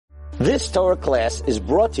This Torah class is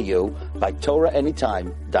brought to you by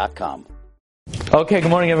TorahAnytime.com. Okay, good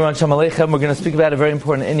morning everyone. Shalom Aleichem. We're going to speak about a very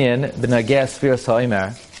important inyan, b'nageh SEFIRA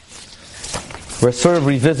Sa'imer. We're sort of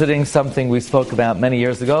revisiting something we spoke about many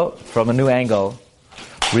years ago from a new angle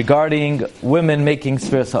regarding women making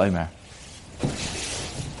SEFIRA Sa'imer.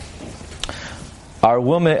 Are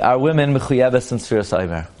women mechuyebes in SEFIRA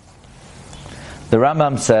Sa'imer? The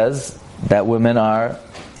Ramban says that women are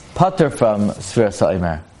pater from SEFIRA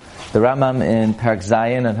Sa'imer. The Ramban in Parak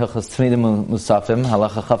Zayin and Hilchos Tmidim Musafim,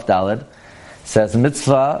 Halacha Chaf Daled, says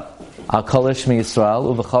mitzvah al kolish mi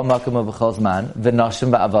Yisrael uvechol makom uvechol zman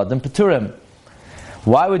v'nashim v'avadim peturim.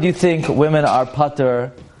 Why would you think women are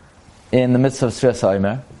pater in the mitzvah of SEFIRA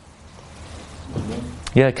Sa'imer?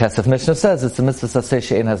 Yeah, Kesef Mishnah says it's the mitzvah saseh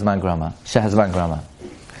she'ein hazman grama. Shehazman grama.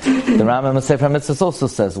 The Ramban in Sefer HaMitzvahs also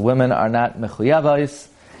says women are not mechuyavos,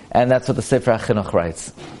 and that's what the Sefer HaChinuch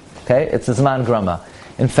writes. Okay, it's a zman grama.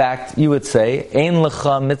 In fact, you would say ein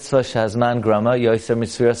lecha mitzvah shehazman grama yoser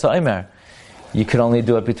misfira sa'imer. You could only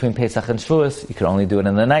do it between Pesach and Shavuos. You could only do it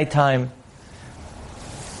in the nighttime.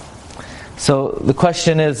 So the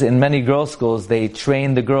question is, in many girls' schools, they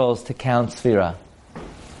train the girls to count Sefira.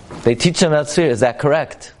 They teach them about Sefira. Is that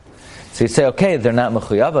correct? So you say, okay, they're not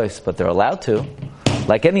mechuyavos, but they're allowed to,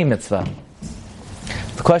 like any mitzvah.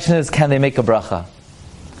 The question is, can they make a bracha?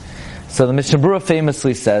 So the Mishnah Berurah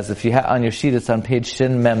famously says, if you have on your sheet, it's on page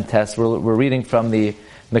Shin Mem Tes. We're reading from the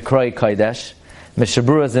Mikroi Kodesh. Mishnah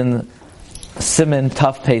Berurah is in Siman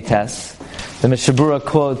Taf Pei Tes. The Mishnah Berurah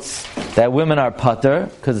quotes that women are pater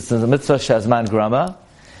because it's in the mitzvah shazman grama,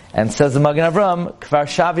 and says the Magen Avram, Kvar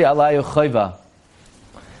shavi alayu choiva.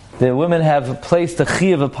 The women have placed a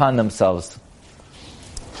chiyuv upon themselves.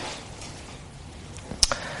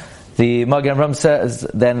 The Magen Avram says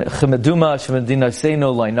then chimeduma shemedina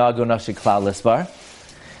seinu loinago nashi klal lisbar,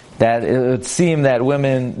 that it would seem that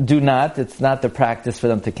women do not. It's not the practice for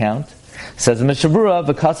them to count. Says the Mishnah Berurah,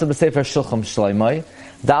 v'kaseh b'sefer shulchan shloimei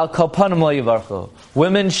dal kol panim lo yivarchu.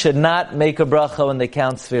 Women should not make a bracha when they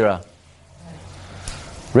count Sefira.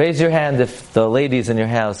 Raise your hand if the ladies in your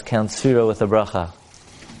house count Sefira with a bracha.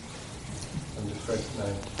 On the first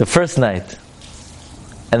night. The first night.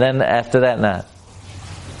 And then after that, not.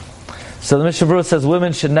 So the Mishnah Berurah says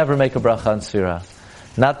women should never make a bracha on Sefira.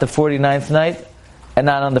 Not the 49th night, and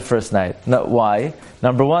not on the first night. No, why?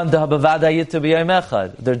 Number one, they're definitely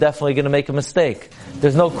going to make a mistake.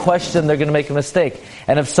 There's no question they're going to make a mistake.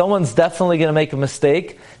 And if someone's definitely going to make a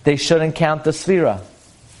mistake, they shouldn't count the Sefira.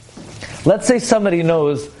 Let's say somebody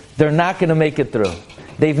knows they're not going to make it through.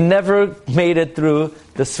 They've never made it through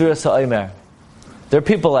the Sefira Sa'imer. There are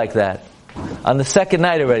people like that. On the second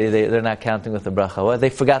night already, they're not counting with the bracha. Well, they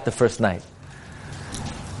forgot the first night.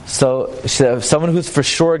 So someone who's for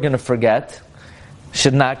sure going to forget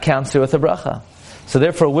should not count Sefira with a bracha. So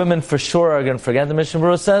therefore, women for sure are going to forget, the Mishnah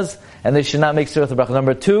Berurah says, and they should not make Sefira with a bracha.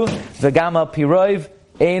 Number two, v'gama piroiv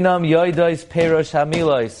einam yoidois perosh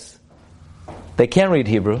hamilois. They can't read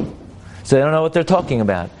Hebrew, so they don't know what they're talking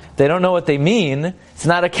about. They don't know what they mean. It's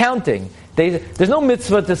not accounting. There's no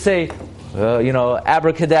mitzvah to say,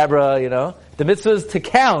 abracadabra. The mitzvah is to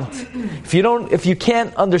count. If you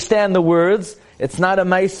can't understand the words, it's not a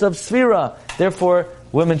ma'isa of Sefira. Therefore,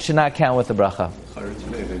 women should not count with the bracha.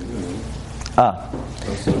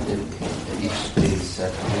 Also, each day is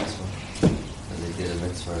separate mitzvah, and they did a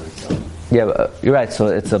mitzvah itself. Yeah, but you're right. So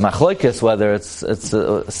it's a machlokes whether it's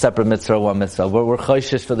a separate mitzvah or one mitzvah. We're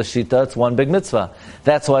choishish for the shita. It's one big mitzvah.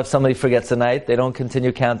 That's why if somebody forgets a night, they don't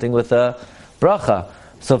continue counting with a bracha.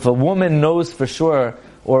 So if a woman knows for sure,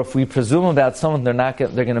 or if we presume about someone they're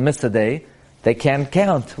going to miss a day, they can't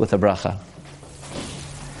count with a bracha.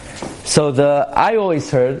 So I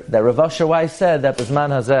always heard that Rav Asher Weiss said that B'zman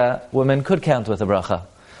Hazeh, women could count with a bracha.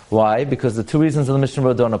 Why? Because the two reasons of the Mishnah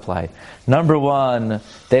Berurah don't apply. Number one,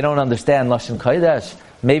 they don't understand Lashon Kodesh.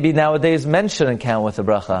 Maybe nowadays men shouldn't count with a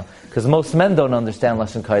bracha, because most men don't understand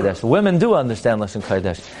Lashon Kodesh. Women do understand Lashon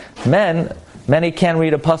Kodesh. Many can't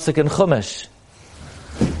read a pasuk in Chumash,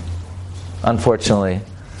 unfortunately.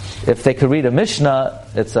 If they could read a Mishnah,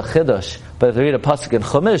 it's a Chiddush. But if they read a pasuk in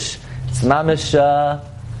Chumash, it's mamish,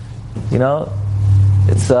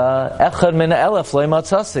 it's echad min elef lo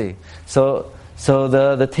matzasi. So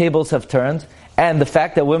the tables have turned, and the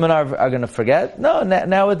fact that women are going to forget. No,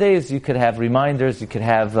 nowadays you could have reminders, you could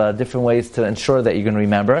have different ways to ensure that you're going to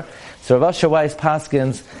remember. So Rav Asher Weiss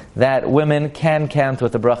paskins that women can count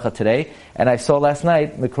with the bracha today, and I saw last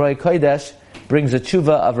night Mikroi Kodesh brings a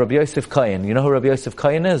tshuva of Rabbi Yosef Kohen. You know who Rabbi Yosef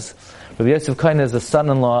Kohen is? Rabbi Yosef Kohen is the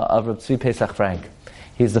son-in-law of Rabbi Tzvi Pesach Frank.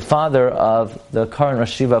 He's the father of the current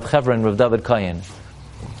Rosh Yeshiva of Hebron, Rav David Kohen.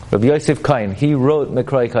 Rabbi Yosef Kohen, he wrote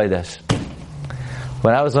Mikroi Kodesh.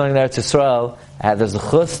 When I was learning Eretz Yisrael, I had the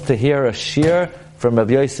zechus to hear a shir from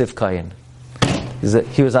Rabbi Yosef Kayin.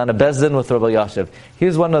 He was on a bezdin with Rabbi Yashiv. He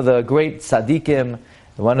was one of the great tzaddikim,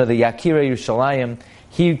 one of the Yakirei Yerushalayim.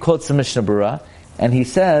 He quotes the Mishnah Berurah, and he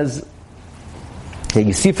says,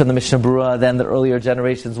 you see from the Mishnah Berurah, then the earlier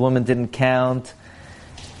generations, women didn't count,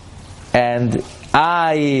 and in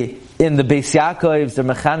the Beis Yaakovs, the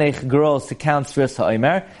mechanech girls to count Sfiras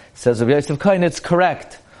HaOmer, says Rabbi Yosef Kayin, it's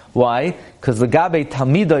correct. Why? Because the Gabe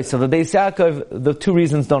Talmidos of the Beis Yaakov, the two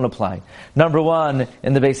reasons don't apply. Number one,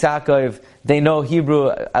 in the Beis Yaakov, they know Hebrew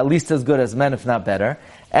at least as good as men, if not better.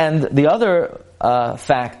 And the other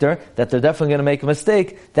factor, that they're definitely going to make a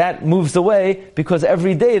mistake, that moves away because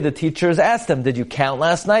every day the teachers ask them, did you count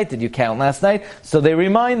last night? Did you count last night? So they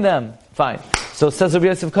remind them. Fine. So says Rabbi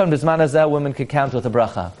Yosef Kayin, Bisman Hazeh, women could count with a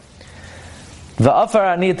bracha.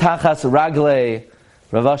 Va'afar ani tachas raglei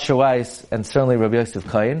Rav Asher Weiss, and certainly Rabbi Yosef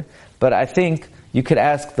Kayin, but I think you could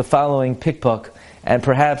ask the following pikpok, and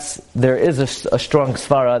perhaps there is a strong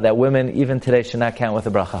svara that women even today should not count with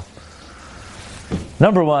a bracha.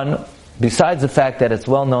 Number one, besides the fact that it's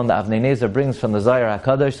well known that Avnei Neizer brings from the Zohar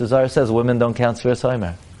HaKadosh, the Zohar says women don't count Sfiras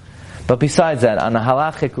HaOmer. But besides that, on a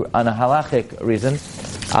halachic reason,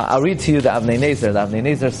 I'll read to you the Avnei Neizer. The Avnei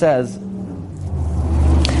Neizer says,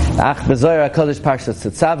 Ach bezoyer HaKadosh Parshas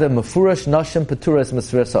Tetzaveh mefurash noshim peturas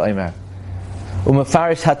mesfiras ha'omer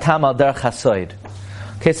umefarish hatam al derech hasoid.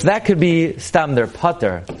 Okay, so that could be stam, they're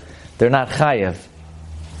pater, they're not chayev.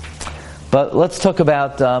 But let's talk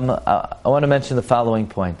about, I want to mention the following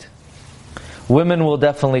point. Women will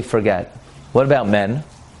definitely forget. What about men?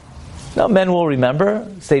 No, men will remember.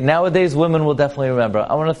 Say, nowadays women will definitely remember.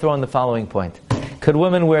 I want to throw in the following point. Could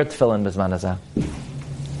women wear tefillin b'zman hazeh?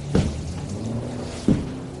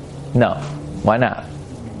 No. Why not?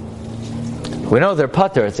 We know they're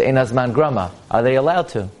pater, it's ein hazman grama. Are they allowed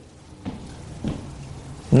to?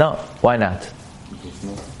 No. Why not?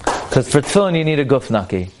 Because for tefillin you need a guf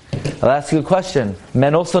naki. I'll ask you a question.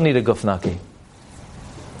 Men also need a guf naki.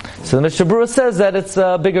 So the Mishnah Berurah says that it's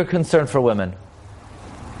a bigger concern for women.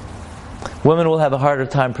 Women will have a harder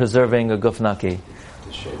time preserving a guf naki.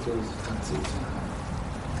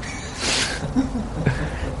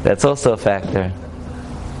 That's also a factor.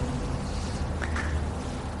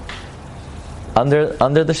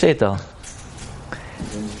 Under the sheitel.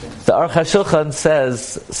 The Aruch HaShulchan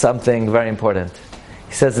says something very important.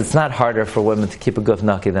 He says it's not harder for women to keep a guf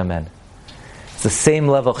naki than men. It's the same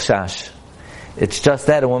level chash. It's just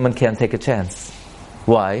that a woman can't take a chance.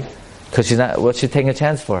 Why? Because she's not. What's she taking a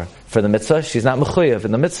chance for? For the mitzvah? She's not mechuyev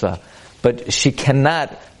in the mitzvah, but she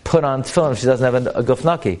cannot put on tefillin if she doesn't have a guf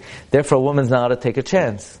naki. Therefore, a woman's not allowed to take a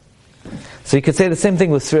chance. So you could say the same thing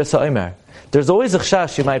with Sfiras HaOmer. There's always a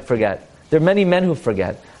chash you might forget. There are many men who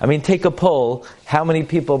forget. I mean, take a poll. How many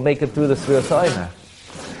people make it through the Sfiras HaOmer?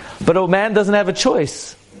 But a man doesn't have a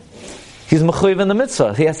choice. He's mechuyev in the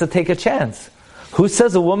mitzvah. He has to take a chance. Who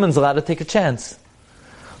says a woman's allowed to take a chance?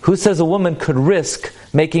 Who says a woman could risk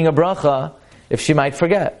making a bracha if she might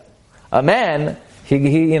forget? A man, he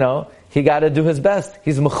got to do his best.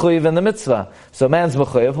 He's mechuyev in the mitzvah. So a man's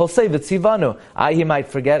mechuyev, he'll say v'tzivanu. He might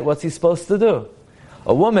forget. What's he supposed to do?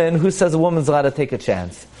 A woman, who says a woman's allowed to take a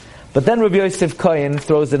chance? But then Rabbi Yosef Kayin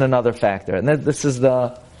throws in another factor, and this is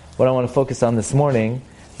what I want to focus on this morning: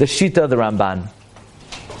 the shita of the Ramban.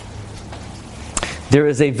 There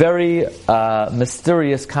is a very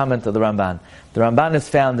mysterious comment of the Ramban. The Ramban is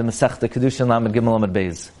found in Masechta Kedushin Lamed Gimel Lamed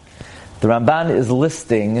Beis. The Ramban is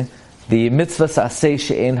listing the mitzvahs aseh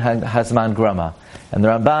she'ein hazman grama, and the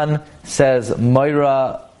Ramban says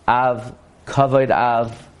Moira Av, Kavod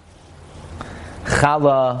Av,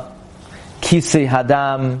 Chala, Kisei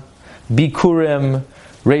Hadam, Bikurim,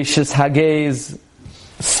 Reishis Hagez,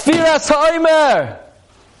 Sfiras HaOmer.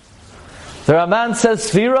 The Ramban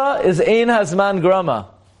says Sfira is ein hazman grama.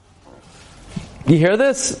 You hear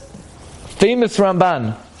this? Famous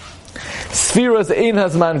Ramban. Sfira is ein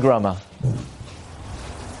hazman grama.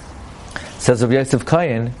 Says Rabbi Yosef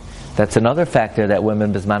Kayin, that's another factor that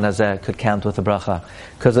women b'zman hazeh could count with a bracha.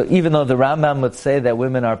 Because even though the Rambam would say that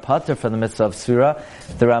women are pater for the mitzvah of Sfira,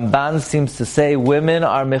 the Ramban seems to say women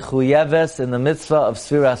are mechuyeves in the mitzvah of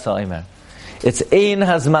Sfiras HaOmer. It's ein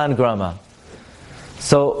hazman grama.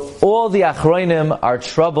 So all the achronim are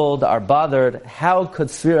troubled, are bothered. How could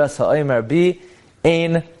Sfiras HaOmer be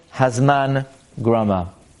ein hazman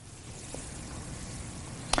grama?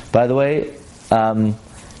 By the way,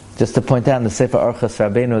 just to point out, in the Sefer Orchos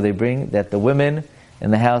Rabbeinu, they bring that the women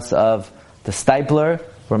in the house of the stipler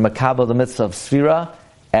were makabel the mitzvah of Sfira,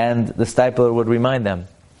 and the stipler would remind them.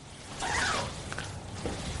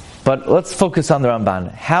 But let's focus on the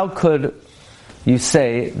Ramban. How could you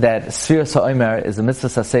say that Sfiras HaOmer is a mitzvah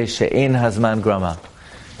saseh she'ein hazman grama?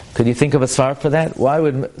 Could you think of a svar for that? Why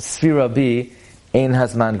would Sfira be ein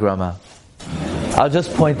hazman grama? I'll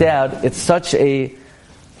just point out, it's such a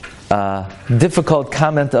difficult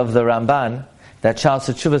comment of the Ramban that Shal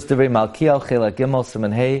Sechuvas Divrei Malkiel Chelak Gimel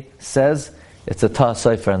Siman Hey says it's a Ta'ah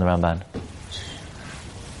Sefer in the Ramban.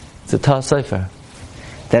 It's a Ta'ah Sefer.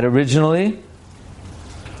 That originally,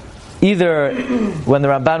 either when the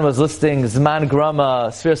Ramban was listing Zman Grama,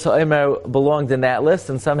 Sfiras HaOmer belonged in that list,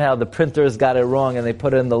 and somehow the printers got it wrong and they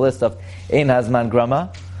put it in the list of Ein HaZman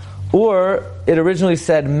Grama, or it originally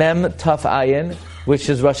said Mem Taf Ayin, which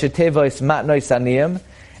is Rashi Tevois Matnois Aniyim,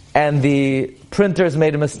 and the printers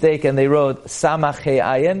made a mistake and they wrote Samach He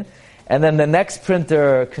Ayin, and then the next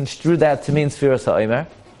printer construed that to mean Sfiras HaOmer.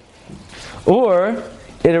 Or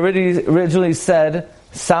it originally said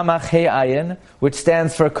Samach He Ayin, which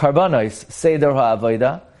stands for Karbanos, Seder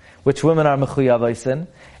HaAvoda, which women are Mechuyavos in,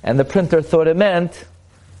 and the printer thought it meant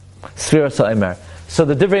Sfiras HaOmer. So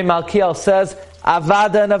the Divrei Malkiel says,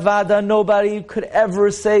 Avada and Avada, nobody could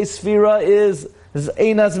ever say Sfira is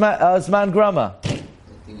Ein Hazman Grama.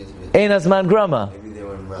 Ein Hazman Grama. Maybe they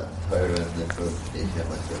were not tired and they had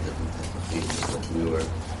like a different type of features. Like we were.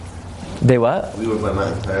 They what? We were by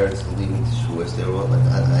Mount Paris leading to Shuas. They were like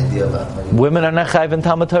an idea about like, women are not chayiv in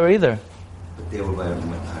Talmud Torah either. But they were by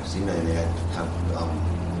Har Sinai and they had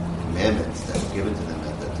commandments that were given to them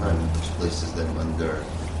at that time, which places them under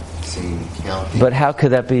same county. But how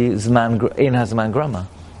could that be Zman Ein Hazman Grama?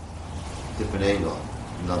 Different angle.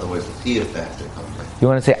 In other words, the fear factor comes in. You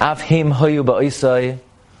want to say Avhim Hoyu Ba'isai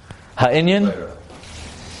Ha'inyan?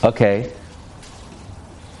 Okay.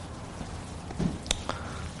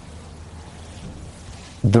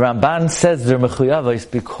 The Ramban says they're mechuyavos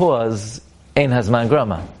because ein hazman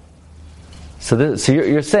grama. So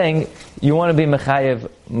you're saying you want to be mechayeves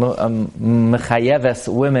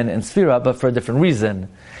women in Sfira, but for a different reason.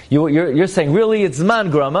 You're saying really it's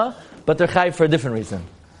zman grama, but they're chayiv for a different reason,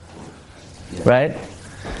 right?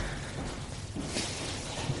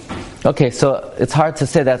 Okay, so it's hard to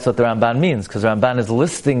say that's what the Ramban means, because the Ramban is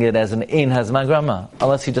listing it as an ein hazman grama,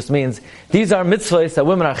 unless he just means these are mitzvahs that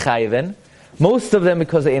women are chayiv in. Most of them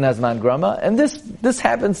because of Ein HaZman Grama, and this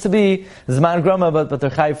happens to be Zman Grama, but they're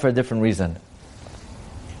chayiv for a different reason.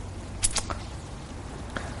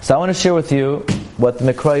 So I want to share with you what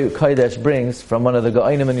the Mikra Kodesh brings from one of the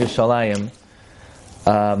Gaonim in Yerushalayim.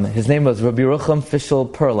 His name was Rabbi Yeruchem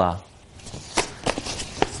Fischel Perla.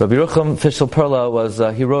 Rabbi Yeruchem Fischel Perla was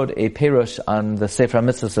he wrote a perush on the Sefer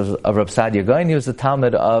HaMitzvos of Reb Sadia Gaon. He was the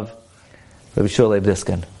Talmud of Rabbi Shua Leib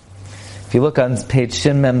Diskin. If you look on page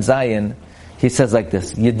Shin Mem Zayin, he says like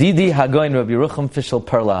this: Yedidi Hagoin Rabbi Yeruchem Fischel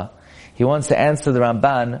Perla. He wants to answer the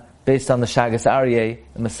Ramban based on the Shagas Aryeh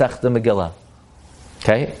in Masechta Megillah.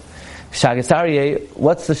 Okay, Shagas Aryeh.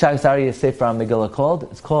 What's the Shagas Aryeh Sefer on Megillah called?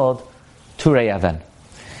 It's called Turei Aven.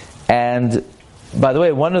 And by the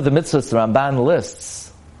way, one of the mitzvahs the Ramban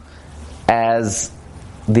lists as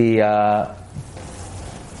the.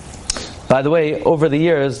 By the way, over the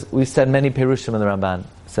years we've said many perushim in the Ramban.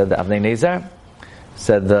 Said the Avnei Neizer,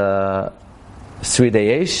 said the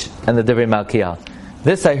Seridei Eish, and the Divrei Malkiel.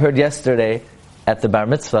 This I heard yesterday at the bar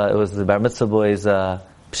mitzvah. It was the bar mitzvah boys'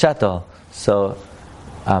 pshato. So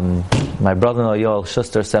my brother-in-law Yoel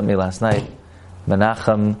Schuster sent me last night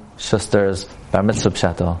Menachem Schuster's bar mitzvah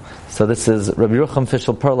pshato. So this is Rabbi Yeruchem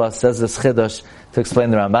Fischel Perla says this chidush to explain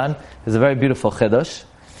the Ramban. It's a very beautiful chidush.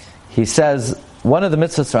 He says one of the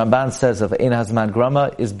mitzvahs the Ramban says of Ein HaZman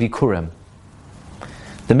Grama is bikurim.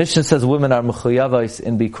 The Mishnah says women are mechuyavos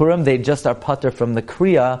in bikurim. They just are pater from the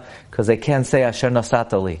kriya because they can't say asher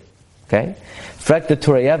nasatali. Okay? Frek the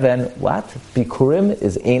Turei Even, what? Bikurim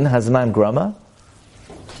is ein hazman grama?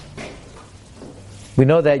 We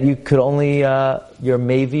know that you could only, your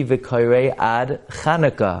mevi v'koirei ad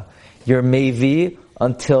Chanukah. Your mevi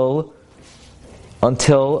until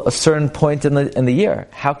a certain point in the year.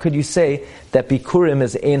 How could you say that bikurim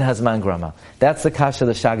is ein hazman grama? That's the kasha of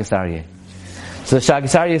the Shagas Aryeh. So the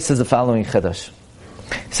Shagas Aryeh says the following chiddush.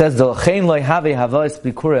 It says, "D'lchein lo have havos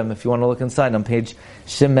bikurim." If you want to look inside on page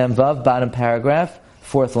Shim Mem Vav, bottom paragraph,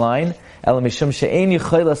 4th line. Ela mishum she'ein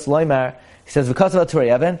yicholas loymar. He says, "Because of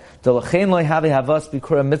Turei Even, d'lchein lo have havos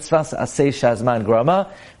bikurim mitzvahs asay shazman grama.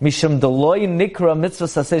 Mishum d'loy nikra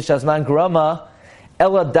mitzvahs asay shazman grama.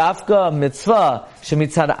 Ela dafka mitzvah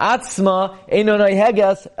shemitzad atzma eino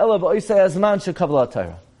noihegas ela b'oisay azman shekavla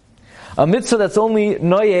Torah." A mitzvah that's only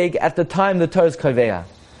noyeg at the time the Torah is kaveya.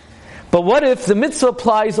 But what if the mitzvah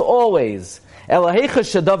applies always? What if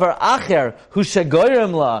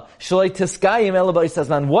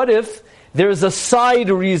there's a side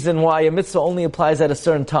reason why a mitzvah only applies at a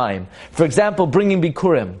certain time. For example, bringing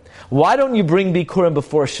Bikurim. Why don't you bring Bikurim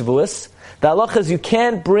before Shavuos? The halacha is you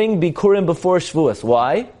can't bring Bikurim before Shavuos.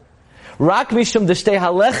 Why? Rak mishum d'shtei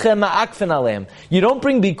halechem ma'akfen aleim. You don't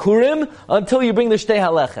bring Bikurim until you bring the shtei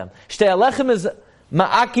halechem. Shtei halechem is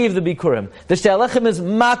ma'akiv the Bikurim. The shtei halechem is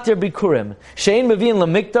mater Bikurim. Shein mevin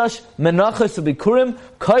lemikdash menachos Bikurim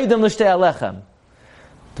kaidem l'shtei halechem.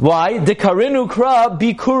 Why? Dekarinu kra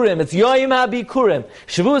Bikurim. It's Yoyim HaBikurim.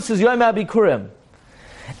 Shavuos is Yoyim HaBikurim.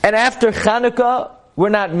 And after Chanukah, we're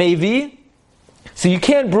not Mevi. So you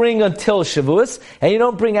can't bring until Shavuos, and you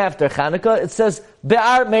don't bring after Chanukah. It says,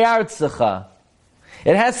 Be'ar me'artzecha.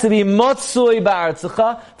 It has to be Motzoi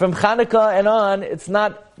ba'artzecha. From Chanukah and on, it's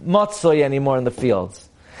not Motzoi anymore in the fields.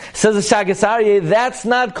 Says the Shagas Aryeh, that's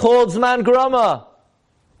not called Zman Grama.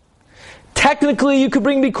 Technically, you could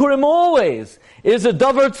bring Bikurim always. Is a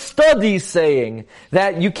Dover study saying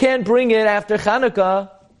that you can't bring it after Chanukah.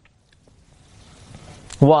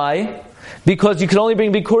 Why? Because you can only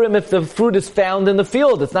bring Bikurim if the fruit is found in the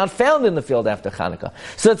field. It's not found in the field after Chanukah.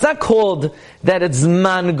 So it's not called that it's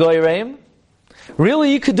Zman Goyreim.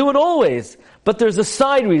 Really, you could do it always. But there's a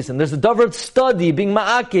side reason. There's a Dover study being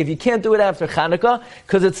Ma'akev. You can't do it after Chanukah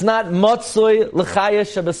because it's not Motzoi L'chaya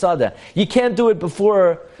Shabasada. You can't do it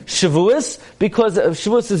before Shavuos because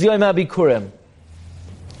Shavuos is Yom HaBikurim.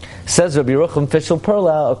 Says Rabbi Yeruchem Fischel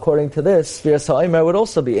Perla, according to this, Sfiras HaOmer would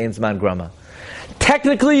also be Ein Zman Grama.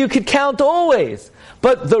 Technically, you could count always.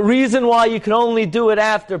 But the reason why you can only do it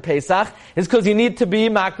after Pesach is because you need to be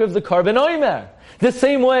Makriv the Karban Omer. The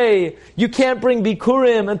same way, you can't bring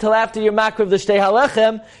Bikurim until after you're Makriv the Shtei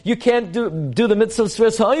Halechem. You can't do the mitzvah of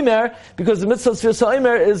Sfiras HaOmer because the mitzvah of Sfiras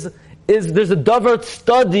HaOmer is there's a Dover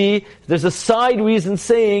study, there's a side reason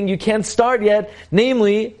saying you can't start yet,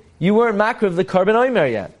 namely, you weren't Makriv the Karban Omer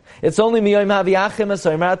yet. It's only Miyom Haviachim as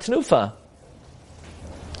Omer Atnufa.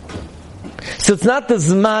 So it's not the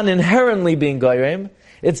Zman inherently being Goyreim,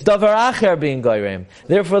 it's Davar Acher being Goyreim.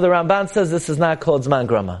 Therefore the Ramban says this is not called Zman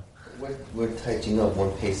Grama. We're touching up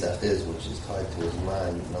when Pesach is, which is tied to his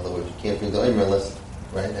mind. In other words, you can't bring the Omer unless,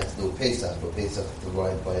 right, that's to do Pesach, but Pesach is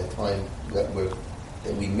divided by a time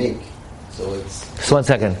that we make. So it's... Just 1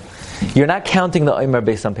 second. You're not counting the Omer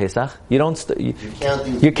based on Pesach. You don't...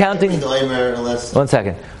 You're counting the Omer unless... 1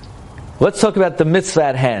 second. Let's talk about the mitzvah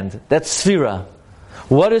at hand. That's Sefira.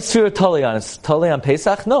 What is Sefira Tali on? It's Tali on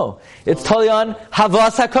Pesach? No. It's Tali on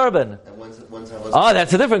Havas HaKarban. Oh,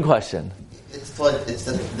 that's a different question. It's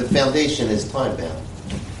the foundation is time bound.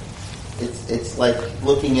 It's like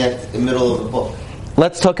looking at the middle of the book.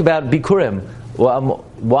 Let's talk about Bikurim.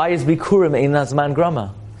 Why is Bikurim Ein Zman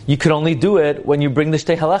Grama? You can only do it when you bring the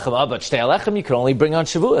Shtei Halechem. Oh, but Shtei Halechem you can only bring on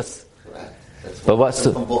Shavuos. Correct.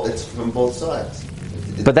 It's from both sides.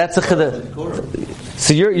 But that's a chida.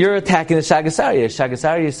 So you're attacking the Shagas Aryeh. Shagas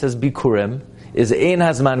Aryeh says Bikurim is Ein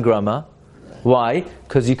Hazman Grama. Why?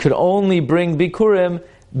 Because you could only bring Bikurim.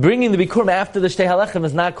 Bringing the Bikurim after the Shtei Halechem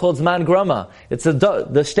is not called Zman Grama. The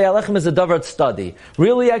Shtei Halechem is a Davar study.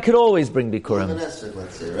 Really, I could always bring Bikurim. Lulav and Esrog,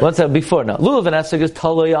 let's say, right? What's that before? No. Lulav and Esrog is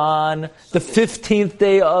Toloi on the 15th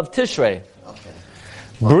day of Tishrei.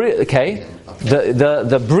 Okay.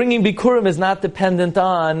 The bringing Bikurim is not dependent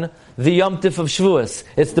on the Yom Tif of Shavuos.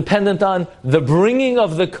 It's dependent on the bringing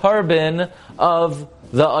of the carbon of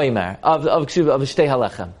the Omer, of Shtei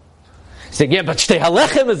Halechem. You say, yeah, but Shtei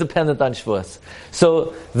Halechem is dependent on Shavuos.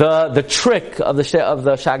 So the trick of the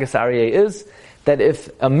Shagas Aryeh is that if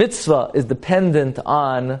a mitzvah is dependent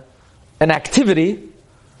on an activity,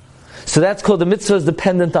 so that's called the mitzvah is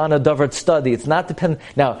dependent on a davar study. It's not dependent.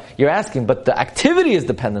 Now, you're asking, but the activity is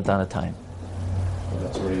dependent on a time.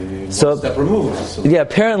 That's already one step removed. So. Yeah,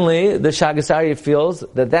 apparently the Shagas Aryeh feels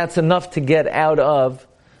that that's enough to get out of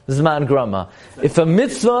Zman Grama. If a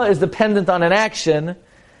mitzvah is dependent on an action,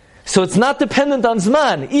 so it's not dependent on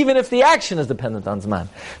Zman, even if the action is dependent on Zman.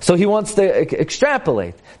 So he wants to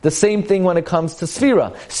extrapolate. The same thing when it comes to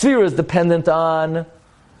Sefira. Sefira is dependent on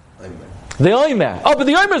the Omer. Oh, but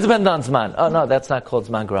the Omer is dependent on Zman. Oh, no, that's not called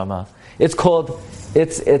Zman Grama. It's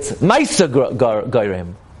Maisa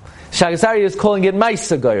Goyrem. Shagas Aryeh is calling it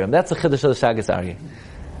Maisa Goyrem. That's the Chiddush of the Shagas Aryeh.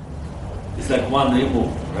 It's like one neighbor,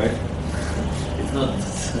 right? It's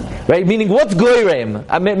not... Right? Meaning, what's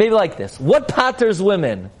Goyrem? Maybe like this. What patters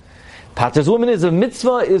women? Patters women is a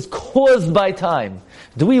mitzvah is caused by time.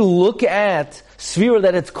 Do we look at Sefira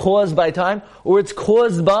that it's caused by time, or it's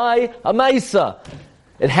caused by a Maisa?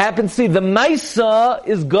 It happens to be the Maisa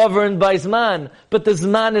is governed by Zman, but the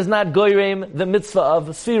Zman is not Goyrem, the mitzvah of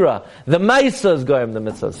Sefira. The Maisa is Goyrem, the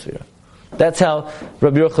mitzvah of Sefira. That's how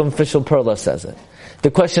Rabbi Yeruchem Fischel Perla says it.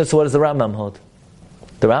 The question is, what does the Rambam hold?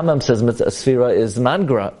 The Rambam says Sefira is Zman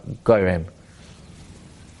Goyrem.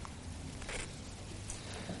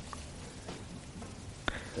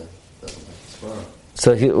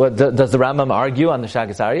 So does the Rambam argue on the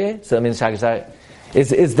Shagas Aryeh? So I mean, Shagas Aryeh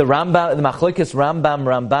is the Rambam, the Machlokes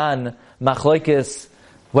Ramban Machlokes,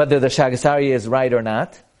 whether the Shagas Aryeh is right or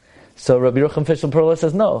not. So Rabbi Yeruchem Fischel Perla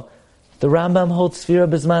says no. The Rambam holds Sefira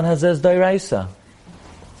B'Zman Hazeh D'Oraisa.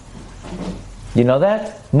 You know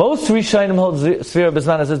that? Most Rishonim hold Sefira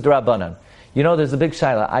B'Zman Hazeh D'Rabbanan. You know, there's a big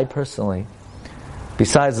shaila. I personally,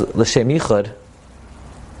 besides L'Shem Yichud,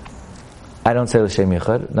 I don't say L'Shem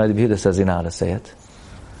Yichud. Neizer Yehuda says you know how to say it.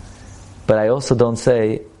 But I also don't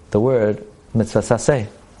say the word mitzvah saseh.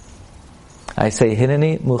 I say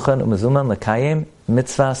hineni muchan u'mezuman l'kayim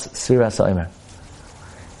mitzvahs sefira sa'omer.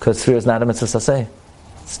 Because sefira is not a mitzvah saseh.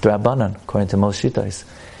 It's d'Rabbanan, according to most shittos.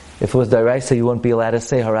 If it was d'oraisa, you wouldn't be allowed to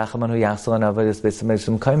say harachaman hu yachzor an avodas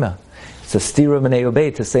b'smeshim kaima. It's a stira b'nei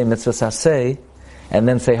ubei to say mitzvah saseh and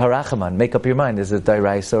then say harachaman. Make up your mind: is it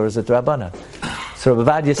d'oraisa or is it d'Rabbanan? So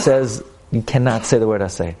Rabbi Vadia says you cannot say the word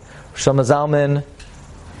aseh. Shlomo Zalman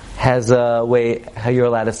has a way how you're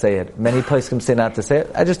allowed to say it. Many poskim say not to say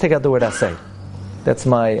it. I just take out the word aseh. That's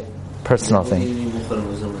my personal thing.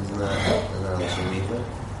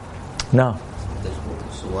 No.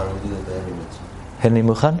 So why don't we do that every mitzvah? Hineni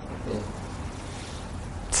Muchan? Yeah.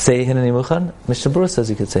 Say Hineni Muchan? Mr. Brewer says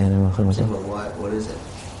you could say Hineni Muchan. So what is it?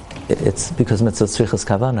 It's because mitzvah tzrichas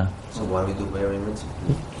kavana. So why do we do every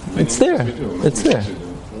mitzvah? It's there. It's there.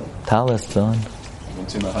 Talis, on.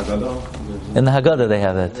 In the Haggadah they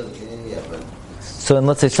have it. So in,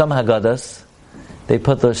 let's say, some Haggadahs, they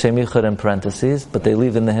put the Shem Yichud in parentheses, but they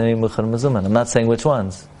leave in the Hineni Muchan Mezuman. I'm not saying which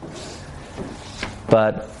ones.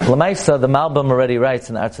 But L'maisa, the Malbim already writes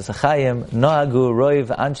in Artzos HaChaim, Noagu roiv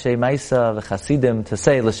anshe maisa v'chasidim to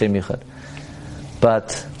say l'shem yichud.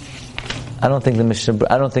 But I don't think the Mishnah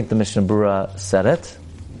Berurah said it.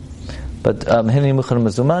 But Hineni Muchan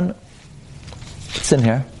Mezuman, it's in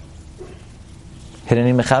here.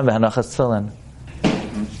 Hineni Mechan v'hanachas tefillin.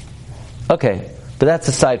 Okay, but that's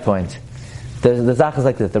a side point. The Zach is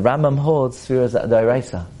like this. The Rambam holds Sefira is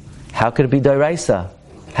d'oraisa. How could it be d'oraisa?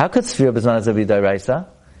 How could Sefira B'Zman Hazeh be d'oraisa?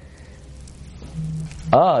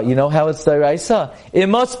 You know how it's d'oraisa? It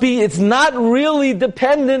must be, it's not really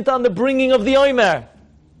dependent on the bringing of the Omer.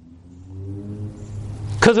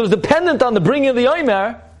 Because it was dependent on the bringing of the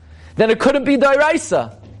Omer, then it couldn't be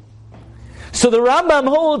d'oraisa. So the Rambam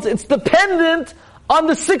holds it's dependent on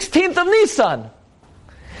the 16th of Nisan.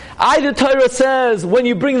 The Torah says when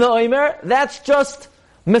you bring the Omer, that's just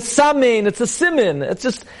mesamein, it's a simin, that's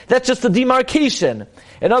just a demarcation.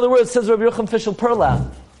 In other words, says Rabbi Yeruchem Fischel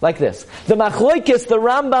Perla, like this. The Machlokes, the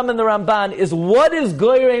Rambam and the Ramban, is what is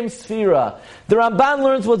Goyrem Sefira. The Ramban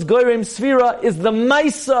learns what's Goyrem Sefira is the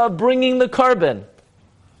Maisa of bringing the carbon.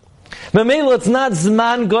 Memela, it's not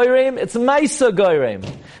Zman Goyrem, it's Maisa Goyrem.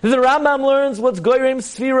 The Rambam learns what's Goyrem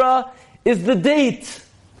Sefira is the date.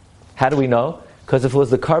 How do we know? Because if it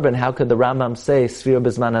was the carbon, how could the Rambam say Sefira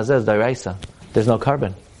B'Zman Hazeh d'oraisa? There's no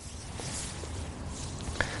carbon.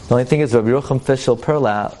 The only thing is, Rabbi Yeruchem Fischel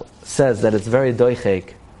Perla says that it's very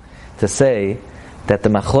doichek to say that the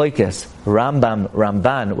Machlokes,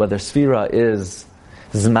 Ramban, whether Sefira is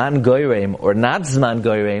Zman Goyrem or not Zman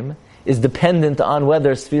Goyrem, is dependent on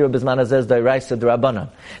whether Sefira B'Zman Hazeh d'oraisa d'Rabbanan.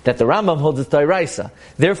 That the Rambam holds it's d'oraisa.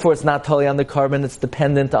 Therefore, it's not totally on the carbon, it's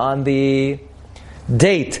dependent on the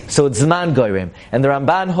date. So it's Zman Goyrem. And the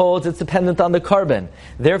Ramban holds it's dependent on the carbon.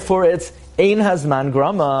 Therefore, it's Ein Hazman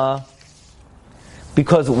Grama.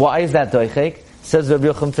 Because why is that doichek? Says Rabbi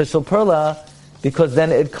Yeruchem Fischel Perla, because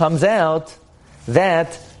then it comes out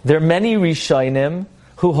that there are many Rishonim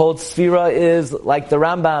who hold Sefira is like the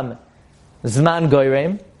Rambam Zman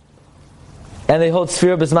Goyrem, and they hold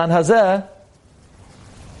Sefira B'Zman Hazeh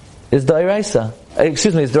is d'oraisa.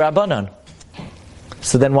 Is d'Rabbanan.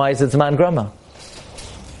 So then why is it Zman Grama?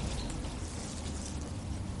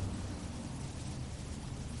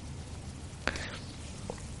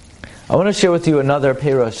 I want to share with you another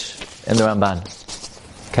Perush in the Ramban.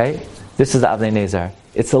 Okay? This is the Avnei Neizer.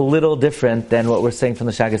 It's a little different than what we're saying from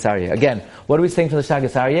the Shagas Aryeh. Again, what are we saying from the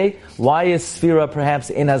Shagas Aryeh? Why is Sefira perhaps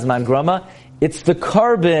in Hazman Grama? It's the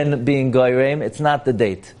carbon being Goyrem, it's not the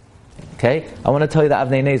date. Okay? I want to tell you the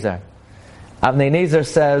Avnei Neizer. Avnei Neizer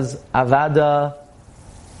says, Avada,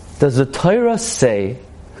 does the Torah say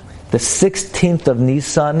the 16th of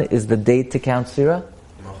Nisan is the date to count Sefira?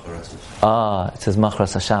 It says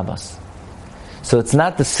Machras HaShabbos. So it's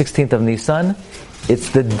not the 16th of Nisan, it's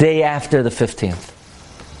the day after the 15th.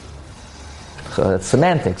 So it's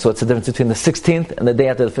semantic. So it's the difference between the 16th and the day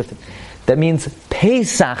after the 15th. That means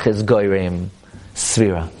Pesach is Goyrem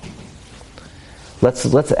Sefira.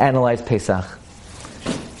 Let's analyze Pesach.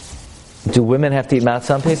 Do women have to eat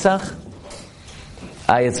matzah on Pesach?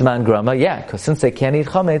 It's man grama, yeah, because since they can't eat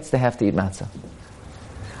chametz, they have to eat matzah.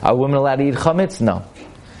 Are women allowed to eat chametz? No.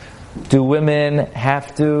 Do women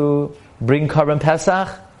have to bring korban Pesach?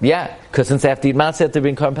 Yeah, because since they have to eat matzah, they have to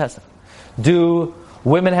bring korban Pesach. Do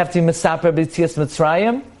women have to be mesaper b'tzias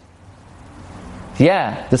Mitzrayim?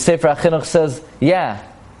 Yeah, the Sefer HaChinuch says, yeah.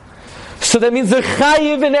 So that means they're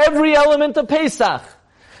chayiv in every element of Pesach.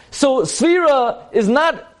 So SEFIRA is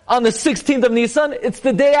not on the 16th of Nisan, it's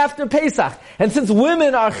the day after Pesach. And since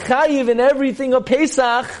women are chayiv in everything of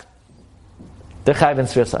Pesach, they're chayiv in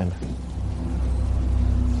SEFIRA Saim.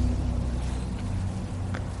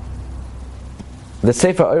 The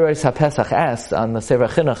Sefer Oreis HaPesach asked on the Sefer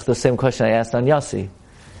HaChinuch the same question I asked on Yossi.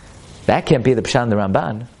 That can't be the Pshan the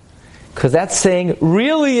Ramban. Because that's saying,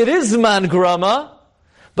 really it is Zman Grama,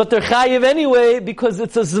 but they're chayiv anyway because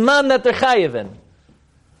it's a Zman that they're chayiv in.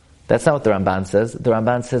 That's not what the Ramban says. The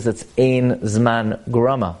Ramban says it's Ein Zman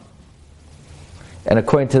Grama. And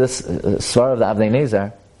according to this Svar of the Avnei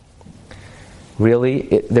Neizer,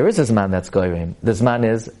 really, there is a Zman that's Goyim. The Zman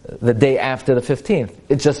is the day after the 15th.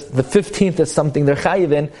 It's just the 15th is something they're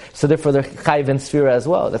chayiv in, so therefore they're chayiv in SEFIRA as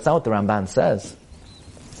well. That's not what the Ramban says.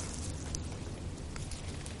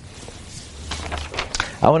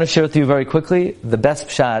 I want to share with you very quickly the best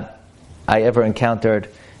pshat I ever encountered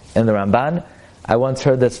in the Ramban. I once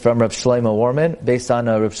heard this from Reb Shlomo Warman, based on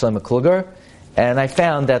Reb Shlomo Kluger, and I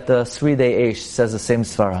found that the Seridei Eish says the same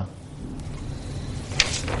svara.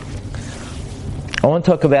 I want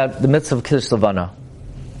to talk about the mitzvah of Kiddush Levana.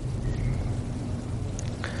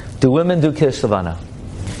 Do women do Kiddush Levana?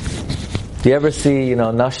 Do you ever see,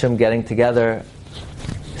 Nashim getting together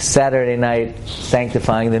Saturday night,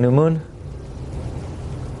 sanctifying the new moon?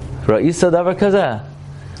 Ra'isa davar kazeh.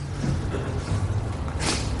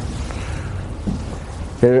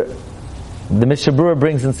 The Mishnah Berurah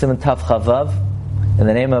brings in Siman Tav Chavav, in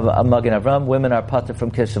the name of Magen Avram, women are pater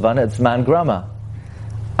from Kiddush Levana. It's man grama.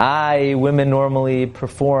 Women normally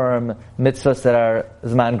perform mitzvahs that are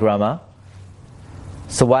zman grama.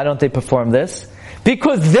 So why don't they perform this?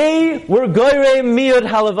 Because they were goyrei miyud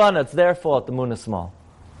halavana. It's their fault the moon is small.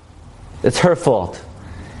 It's her fault.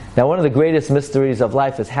 Now, one of the greatest mysteries of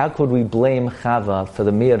life is how could we blame Chava for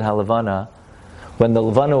the miyud halavana when the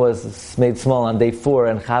Levana was made small on day 4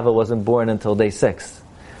 and Chava wasn't born until day 6?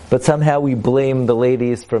 But somehow we blame the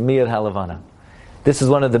ladies for miyud halavana. This is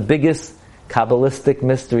one of the biggest Kabbalistic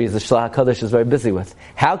mysteries the Shlach HaKadosh is very busy with.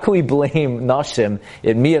 How can we blame Nashim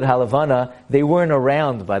in miyud halavana? They weren't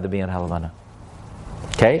around by the miyud halavana.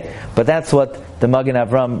 Okay? But that's what the Magen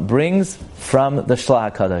Avram brings from the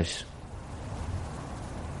Shlach HaKadosh.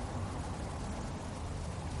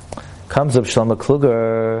 Comes Reb Shlomo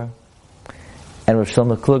Kluger, and Reb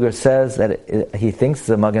Shlomo Kluger says that he thinks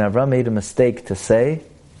the Magen Avram made a mistake to say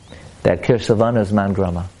that Kiddush Levana is man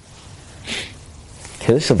grama.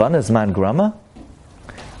 Kiddush Levana is man grama?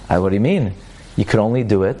 What do you mean? You can only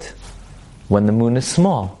do it when the moon is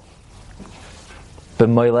small.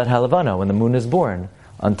 B'moilad halavana, when the moon is born,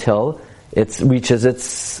 until it reaches its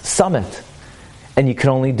summit. And you can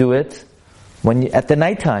only do it at the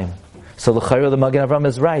nighttime. So l'chayra, the Magen Avram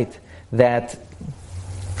is right that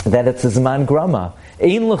it's a zman grama.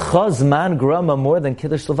 Ein l'cha zman grama more than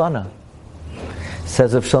Kiddush Levana.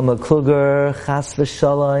 Says of Shlomo Kluger, chas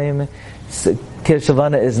v'shalom, Kiddush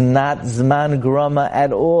Levana is not zman grama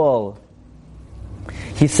at all.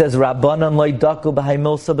 He says, Rabbanan loy daku b'hai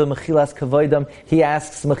milsa b'mechilas kavoidam. He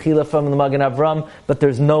asks mechila from the Magen Avram, but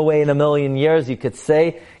there's no way in a million years you could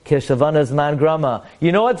say Kiddush Levana is zman grama.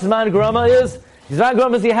 You know what zman grama is? Zman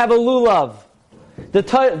grama is you have a lulav. The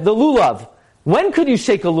lulav. When could you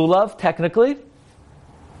shake a lulav, technically?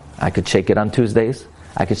 I could shake it on Tuesdays.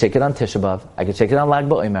 I could shake it on Tisha B'Av. I could shake it on Lag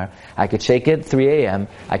BaOmer. I could shake it 3 a.m.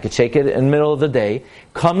 I could shake it in the middle of the day.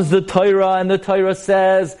 Comes the Torah, and the Torah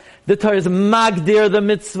says, the Torah is magdir the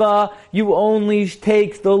mitzvah. You only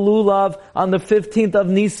take the lulav on the 15th of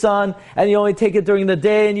Nisan, and you only take it during the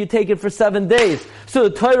day, and you take it for 7 days. So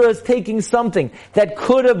the Torah is taking something that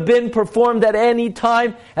could have been performed at any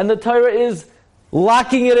time, and the Torah is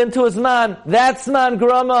locking it into a zman. That's zman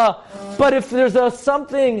grama. But if there's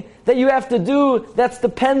something that you have to do that's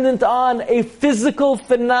dependent on a physical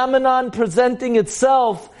phenomenon presenting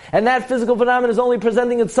itself, and that physical phenomenon is only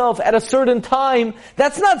presenting itself at a certain time,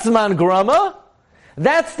 that's not zman grama.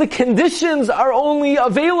 That's the conditions are only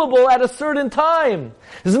available at a certain time.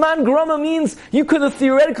 Zman Grama means you could have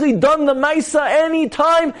theoretically done the Maisa any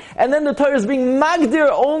time, and then the Torah is being Magdir,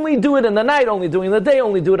 only do it in the night, only do it in the day,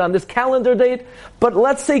 only do it on this calendar date. But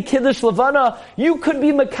let's say Kiddush Levana, you could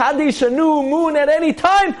be Makadesh, a new moon at any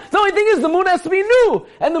time. The only thing is the moon has to be new,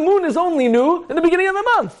 and the moon is only new in the beginning of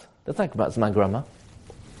the month. That's not about Zman Grama.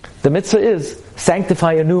 The mitzvah is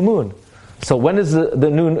sanctify a new moon. So when is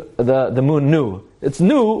the moon new? It's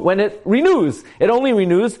new when it renews. It only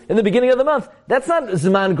renews in the beginning of the month. That's not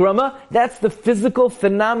Zman Grama. That's the physical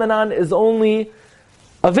phenomenon is only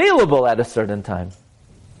available at a certain time.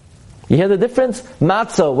 You hear the difference?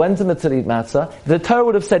 Matzah. When's the mitzvah to eat matzah? The Torah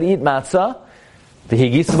would have said eat matzah.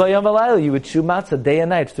 You would chew matzah day and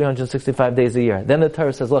night, 365 days a year. Then the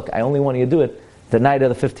Torah says, look, I only want you to do it the night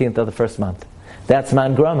of the 15th of the first month. That's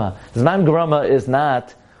Zman Grama. Zman Grama is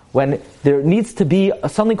not when there needs to be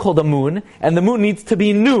something called a moon, and the moon needs to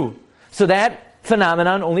be new. So that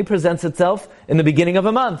phenomenon only presents itself in the beginning of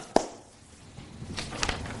a month.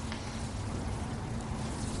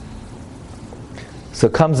 So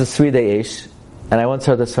comes the Seridei Eish, and I once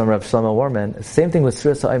heard this from Rav Shlomo Warman. Same thing with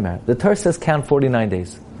Sfiras HaOmer. The Torah says count 49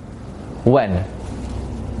 days. When?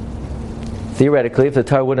 Theoretically, if the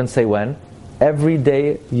Torah wouldn't say when, every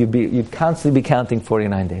day you'd constantly be counting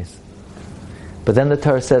 49 days. But then the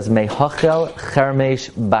Torah says, Mehachel chermesh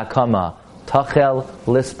bakama, tachel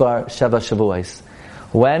lispar sheva shavuos.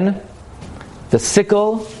 When the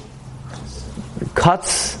sickle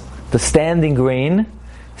cuts the standing grain,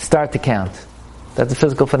 start to count. That's a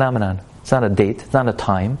physical phenomenon. It's not a date. It's not a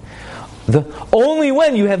time. Only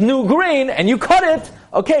when you have new grain and you cut it,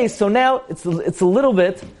 okay, so now it's a little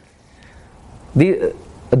bit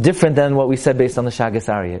different than what we said based on the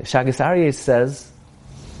Shagas Aryeh. Shagas Aryeh says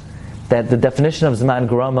that the definition of Zman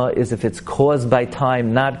Grama is if it's caused by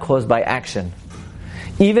time, not caused by action.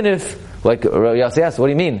 Even if, like Yossi asked, what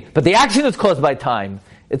do you mean? But the action is caused by time.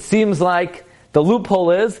 It seems like the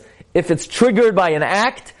loophole is, if it's triggered by an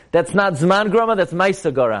act, that's not Zman Grama, that's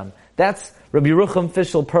Maisa Garam. That's Rabbi Yeruchem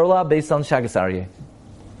Fischel Perla based on Shagas Aryeh.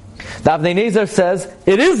 The Avnei Neizer says,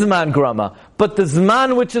 it is Zman Grama, but the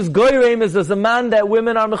Zman which is Goyrem is the Zman that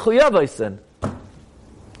women are Mechuyavos in.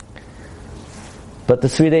 But the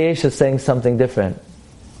Seridei Eish is saying something different.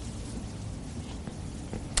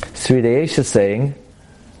 Seridei Eish is saying,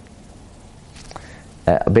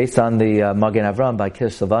 based on the Magen Avram by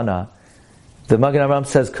Kiddush Levana, the Magen Avram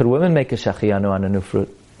says, could women make a shachiyanu on a new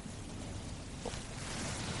fruit?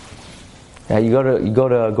 You go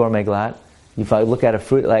to a gourmet glatt. If I look at a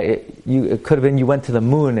fruit, it could have been you went to the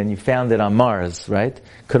moon and you found it on Mars, right?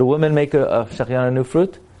 Could a woman make a shachiyanu on a new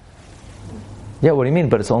fruit? Yeah, what do you mean?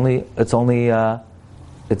 But it's a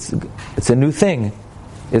new thing.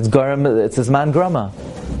 It's a Zman Grama.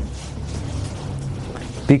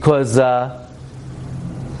 Because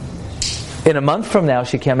in a month from now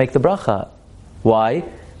she can't make the bracha. Why?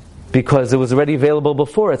 Because it was already available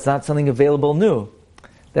before. It's not something available new.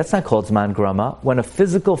 That's not called Zman Grama. When a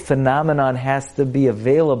physical phenomenon has to be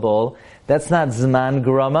available, that's not Zman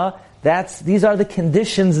Grama. These are the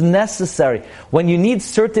conditions necessary. When you need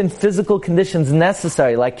certain physical conditions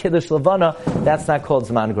necessary, like Kiddush Levana, that's not called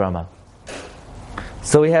Zman Grama.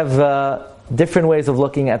 So we have different ways of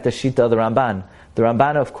looking at the Shita of the Ramban. The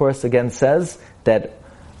Ramban, of course, again says that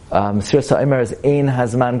Sfiras HaOmer is Ein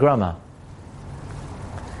HaZman Grama.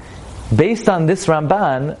 Based on this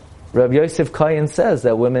Ramban, Rabbi Yosef Kayin says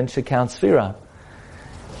that women should count Sefira.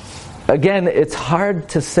 Again, it's hard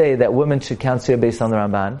to say that women should count Sefira based on the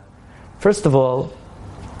Ramban. First of all,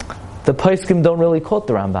 the Poskim don't really quote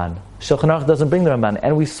the Ramban. Shulchan Aruch doesn't bring the Ramban.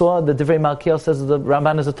 And we saw the Divrei Malkiel says that the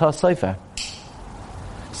Ramban is a Taz Sefer.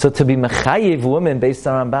 So to be mechayiv women based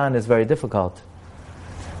on Ramban is very difficult.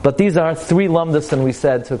 But these are three lamdas, and we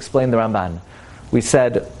said to explain the Ramban. We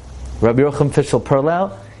said, Rabbi Yeruchem Fischel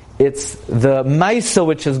Perla, it's the Maisa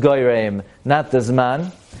which is Goyrem, not the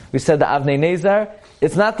Zman. We said the Avnei Neizer,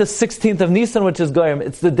 it's not the 16th of Nisan which is Goyrem,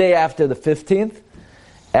 it's the day after the 15th.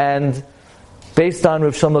 And based on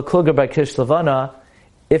Rav Shlomo Kluger by Kiddush Levana,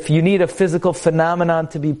 if you need a physical phenomenon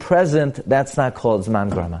to be present, that's not called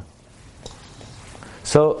Zman Grama.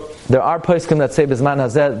 So there are poskim that say B'zman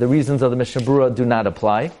Hazeh, the reasons of the Mishnah Berurah do not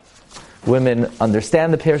apply. Women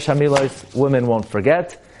understand the Perush HaMilos, women won't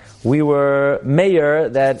forget. We were mayor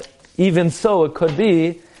that even so it could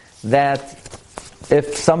be that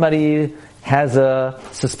if somebody has a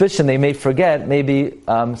suspicion they may forget, maybe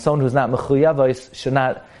someone who's not mechuyavos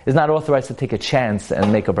is not authorized to take a chance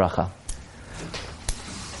and make a bracha.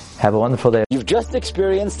 Have a wonderful day. You've just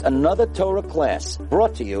experienced another Torah class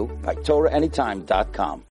brought to you by TorahAnytime.com.